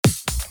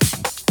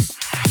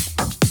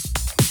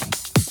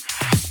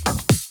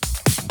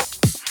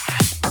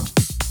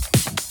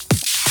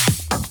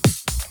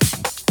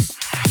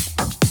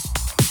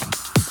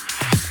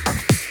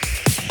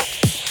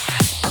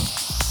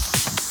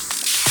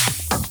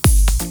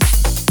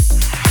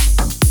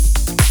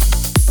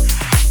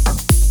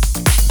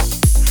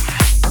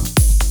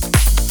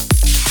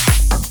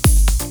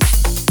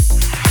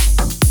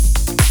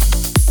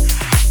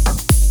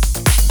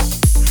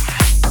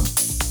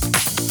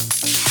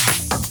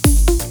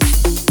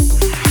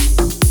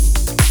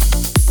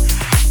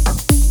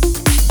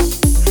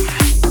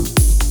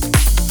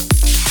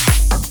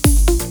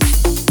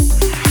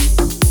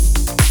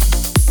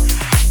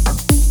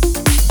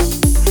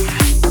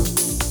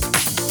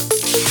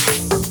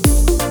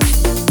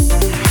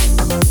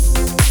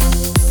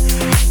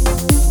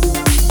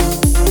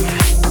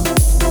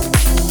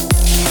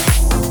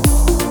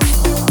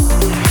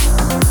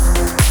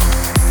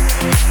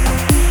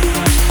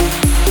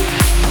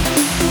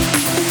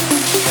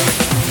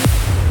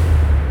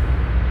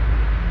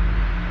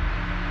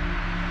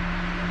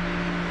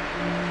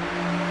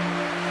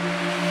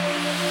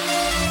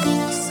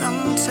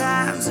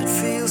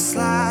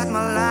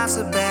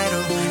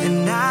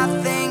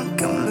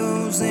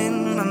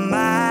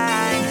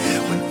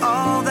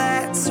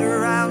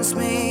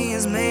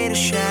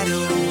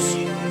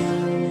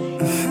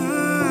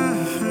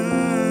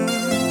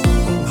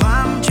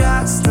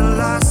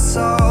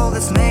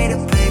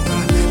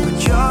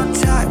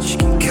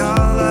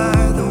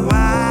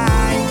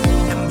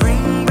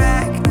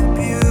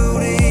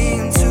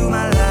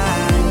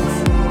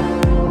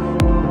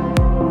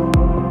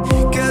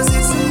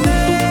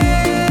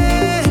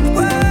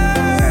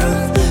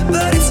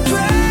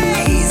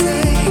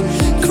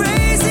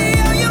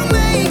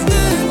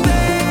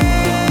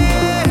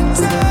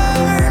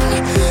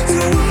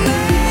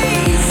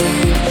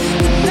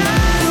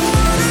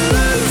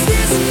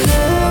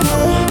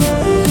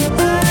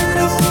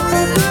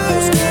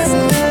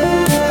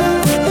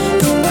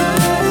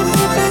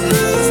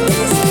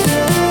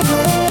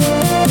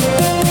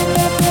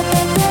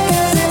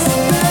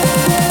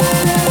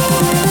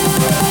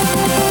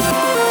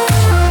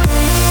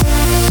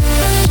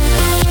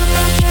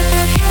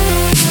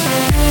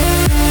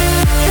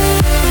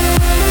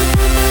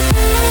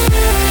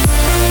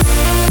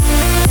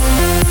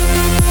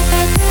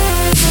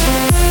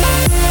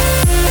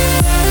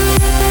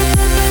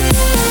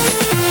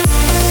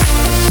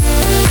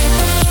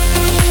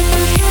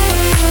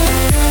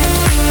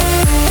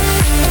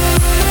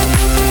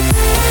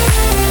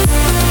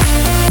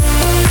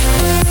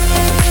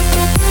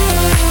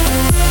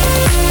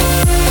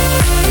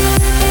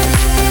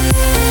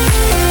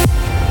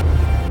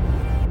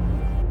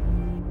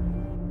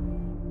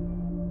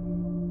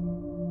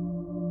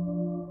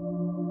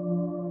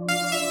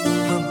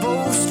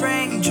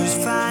just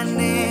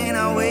finding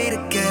our way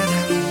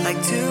together,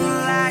 like two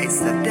lights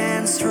that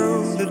dance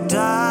through the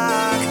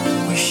dark.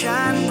 We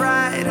shine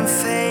bright and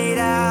fade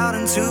out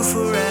into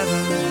forever.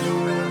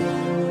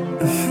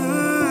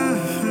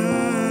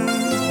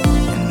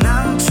 And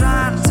I'm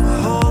trying to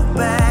hold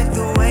back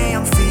the way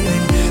I'm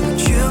feeling,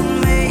 but you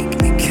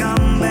make me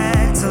come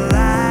back to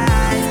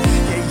life.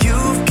 Yeah,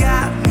 you've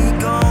got me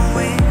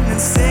going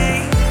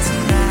insane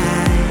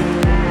tonight.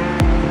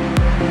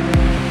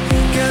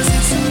 'Cause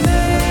it's a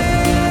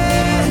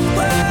mad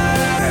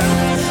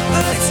world,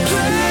 but it's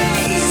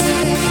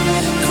crazy,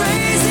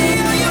 crazy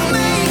how you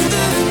make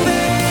the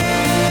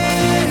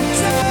bad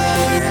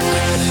turn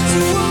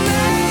to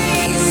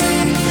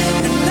amazing.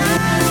 And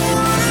I don't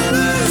wanna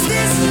lose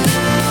this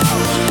now.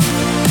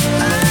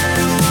 I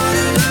don't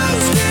wanna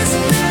lose this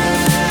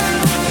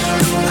now.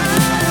 No,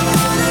 I don't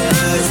wanna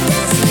lose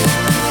this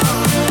now.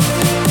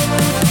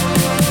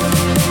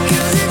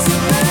 'Cause it's a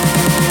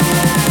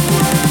mad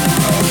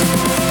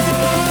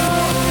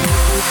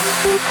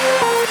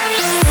world.